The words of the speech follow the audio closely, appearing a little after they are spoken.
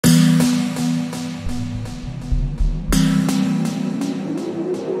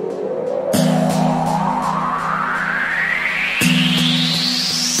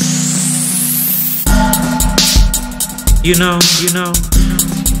You know,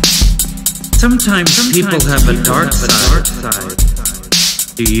 sometimes people have a dark side.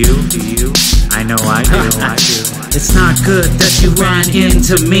 Do you? I know I do. It's not good that you ran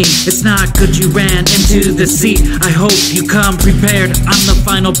into me. It's not good you ran into the sea. I hope you come prepared. I'm the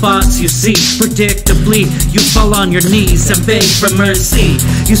final boss, you see. Predictably, you fall on your knees and beg for mercy.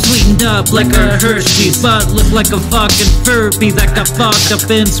 You sweetened up like a Hershey's, but look like a fucking Furby that got fucked up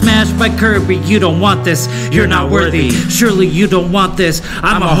and smashed by Kirby. You don't want this, you're not worthy. Surely you don't want this,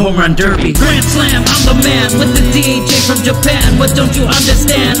 I'm a home run derby. Grand Slam, I'm the man with the DJ from Japan. What don't you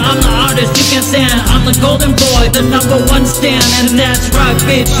understand? I'm the artist you can't stand. I'm the golden boy, the #1 stan. And that's right,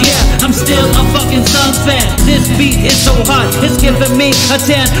 bitch, yeah, I'm still a fucking Suns fan. This beat is so hot, it's giving me a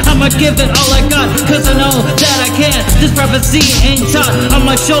 10. I'ma give it all I got, cause I know that I can. This prophecy ain't taught, on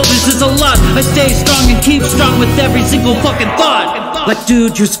my shoulders is a lot. I stay strong and keep strong with every single fucking thought. Like,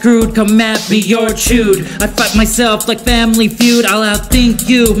 dude, you're screwed, come at me, you're chewed. I fight myself like Family Feud, I'll outthink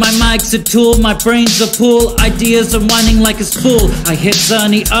you. My mic's a tool, my brain's a pool. Ideas are whining like a spool. I hit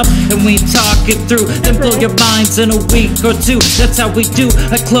Sunny up and we talk it through, then blow your minds in a week or two. That's how we do.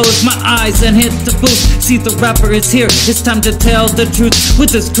 I close my eyes and hit the booth. See, the rapper is here, it's time to tell the truth with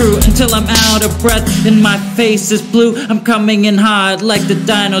this crew. Until I'm out of breath and my face is blue. I'm coming in hot like the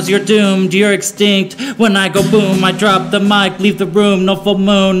dinos, you're doomed, you're extinct. When I go boom, I drop the mic, leave the room. No full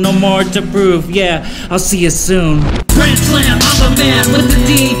moon, no more to prove. Yeah, I'll see you soon. Grand Slam, I'm the man with the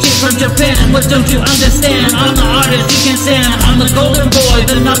DJ from Japan. What don't you understand? I'm the artist you can't stand. I'm the golden boy,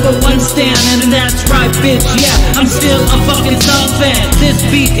 the #1 stan. And that's right, bitch, yeah, I'm still a fucking Suns fan. This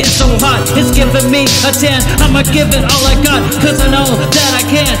beat is so hot, it's giving me a 10. I'ma give it all I got, cause I know that I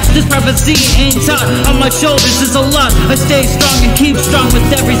can. This prophecy ain't taught, on my shoulders is a lot. I stay strong and keep strong with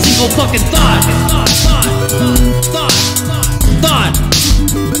every single fucking thought. Thought.